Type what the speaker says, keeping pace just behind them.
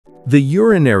The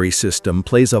urinary system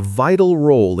plays a vital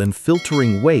role in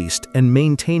filtering waste and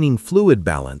maintaining fluid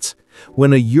balance.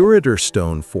 When a ureter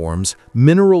stone forms,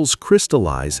 minerals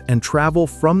crystallize and travel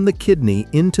from the kidney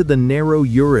into the narrow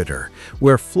ureter,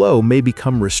 where flow may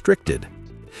become restricted.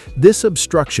 This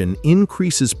obstruction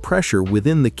increases pressure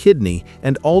within the kidney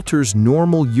and alters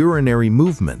normal urinary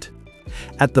movement.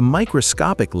 At the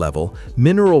microscopic level,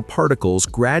 mineral particles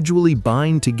gradually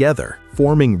bind together,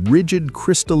 forming rigid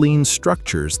crystalline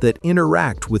structures that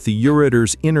interact with the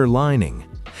ureter's inner lining.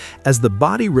 As the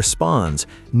body responds,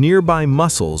 nearby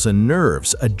muscles and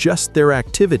nerves adjust their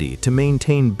activity to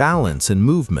maintain balance and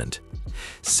movement.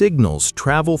 Signals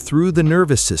travel through the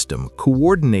nervous system,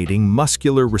 coordinating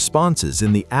muscular responses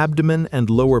in the abdomen and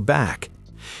lower back.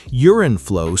 Urine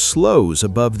flow slows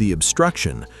above the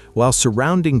obstruction, while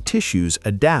surrounding tissues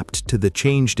adapt to the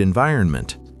changed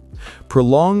environment.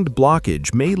 Prolonged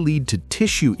blockage may lead to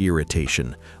tissue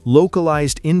irritation,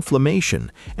 localized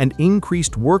inflammation, and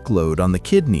increased workload on the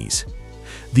kidneys.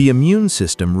 The immune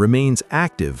system remains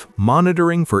active,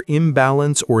 monitoring for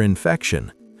imbalance or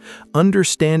infection.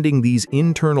 Understanding these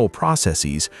internal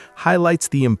processes highlights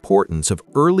the importance of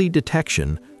early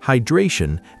detection,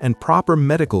 hydration, and proper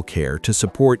medical care to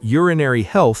support urinary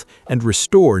health and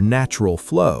restore natural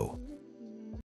flow.